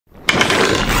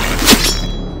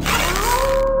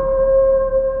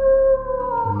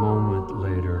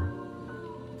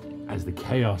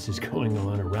chaos is going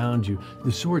on around you.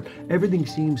 The sword, everything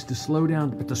seems to slow down,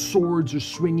 but the swords are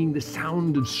swinging. The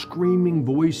sound of screaming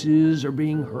voices are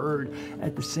being heard.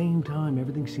 At the same time,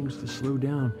 everything seems to slow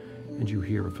down, and you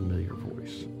hear a familiar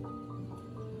voice.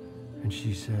 And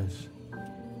she says,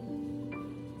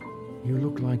 "You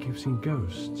look like you've seen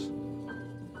ghosts."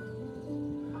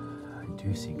 I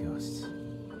do see ghosts.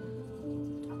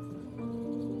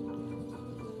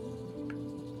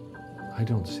 I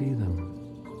don't see them.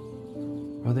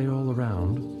 Are they all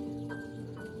around?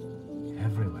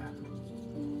 Everywhere.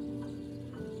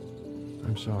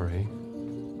 I'm sorry.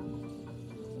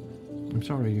 I'm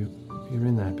sorry you're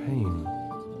in that pain,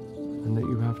 and that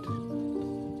you have to,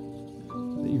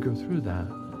 that you go through that.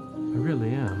 I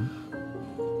really am.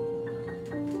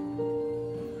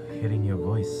 Hearing your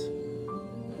voice,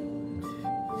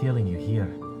 and feeling you here,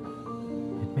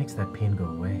 it makes that pain go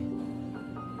away.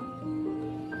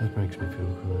 That makes me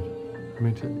feel good. I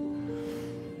mean,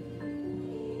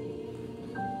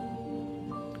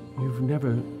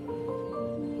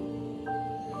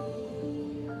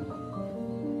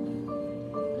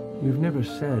 you've never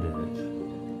said it.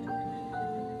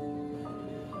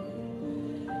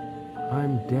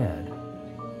 I'm dead,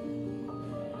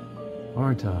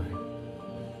 aren't I?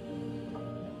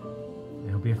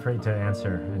 He'll be afraid to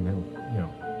answer, and he'll,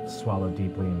 swallow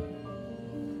deeply and...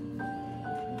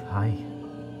 Hi.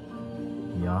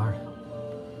 We are.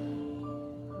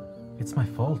 It's my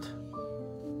fault.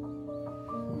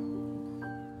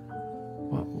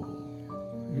 What?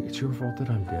 It's your fault that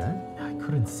I'm dead? I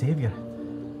couldn't save you.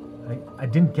 I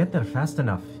didn't get there fast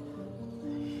enough.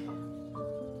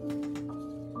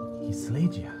 He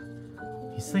slayed you.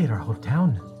 He slayed our whole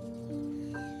town.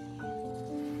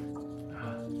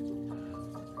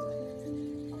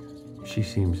 She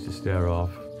seems to stare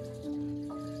off.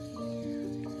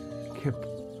 Kip,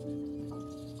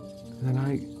 then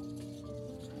I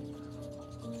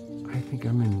think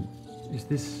I'm in... Is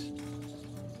this...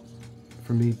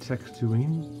 for me,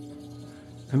 Textuine?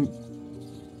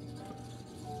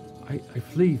 I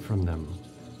flee from them.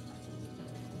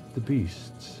 The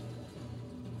beasts.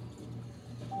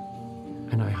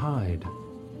 And I hide.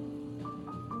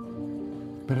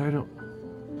 But I don't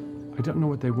know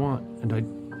what they want, and I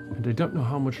don't know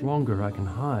how much longer I can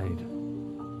hide.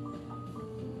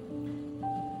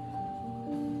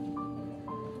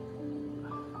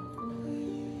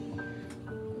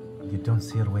 You don't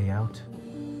see a way out?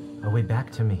 A way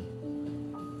back to me?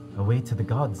 A way to the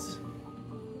gods?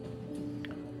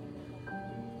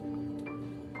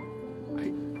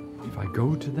 If I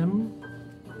go to them,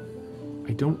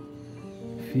 I don't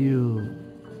feel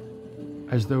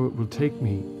as though it will take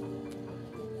me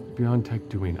beyond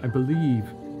Tectuine. I believe...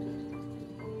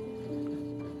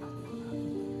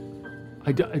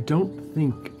 I don't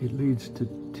think it leads to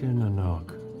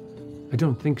Tirnanog. I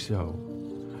don't think so.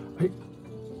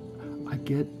 I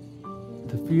get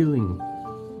the feeling,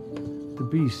 the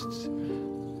beasts,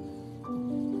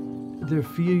 they're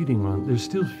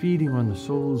still feeding on the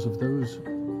souls of those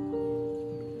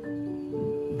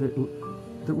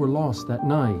that were lost that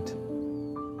night.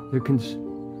 They're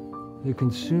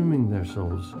consuming their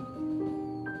souls.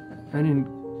 And in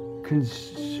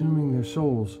consuming their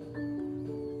souls,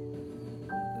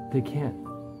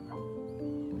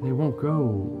 they won't go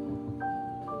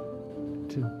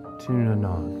to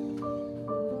Tirnanog.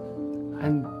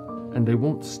 And they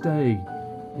won't stay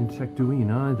in Tectuine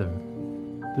either.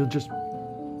 They'll just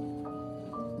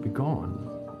be gone.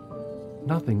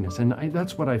 Nothingness. And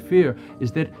that's what I fear,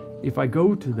 is that if I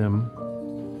go to them,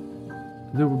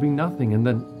 there will be nothing, and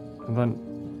then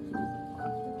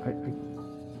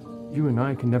you and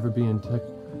I can never be in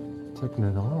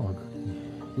Tirnanog,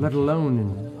 let alone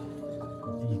in...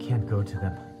 You can't go to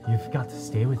them. You've got to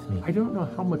stay with me. I don't know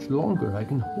how much longer I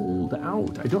can hold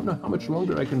out. I don't know how much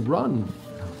longer I can run.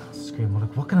 Oh, Scream,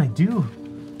 what can I do?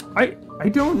 I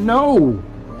don't know.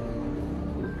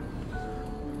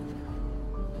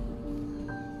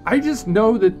 I just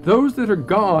know that those that are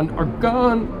gone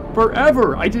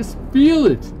forever. I just feel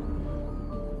it.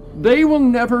 They will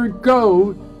never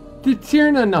go to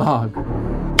Tirnanog.